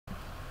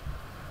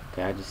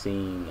Okay, I just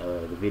seen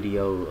the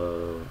video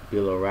of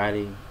Bill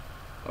O'Reilly,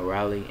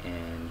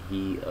 and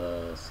he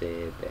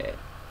said that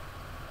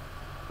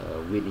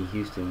Whitney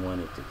Houston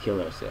wanted to kill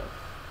herself.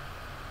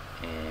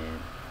 And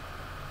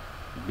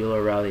Bill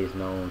O'Reilly is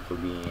known for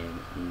being,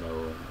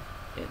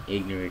 an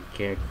ignorant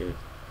character,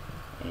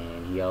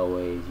 and he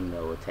always,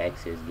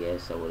 attacks his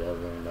guests or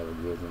whatever, and never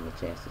gives them a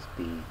chance to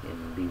speak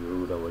and be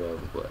rude or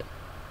whatever. But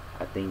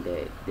I think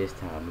that this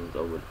time it was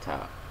over the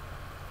top.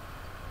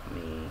 I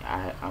mean,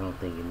 I don't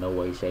think in no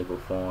way, shape, or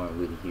form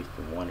Whitney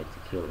Houston wanted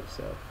to kill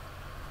herself.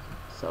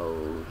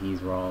 So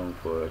he's wrong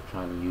for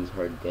trying to use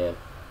her death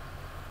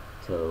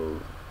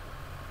to,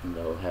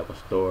 have a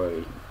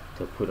story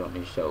to put on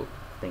his show.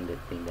 I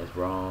think that's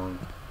wrong.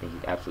 I think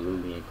he's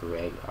absolutely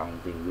incorrect. I don't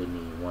think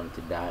Whitney wanted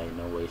to die in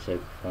no way,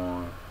 shape, or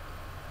form.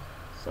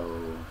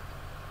 So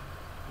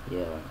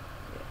yeah,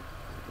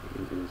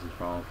 it was just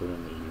wrong for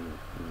him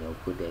to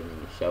put that in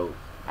the show.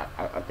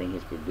 I think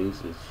his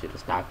producers should have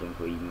stopped him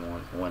for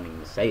even wanting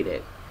to say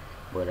that.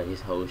 But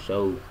his whole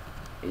show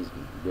is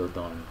built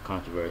on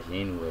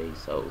controversy anyway,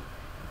 so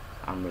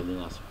I'm really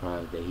not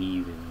surprised that he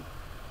even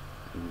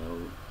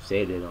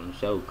said it on the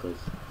show, because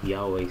he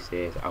always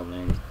says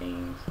outlandish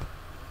things,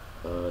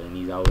 and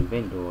he's always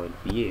been doing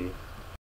it for years.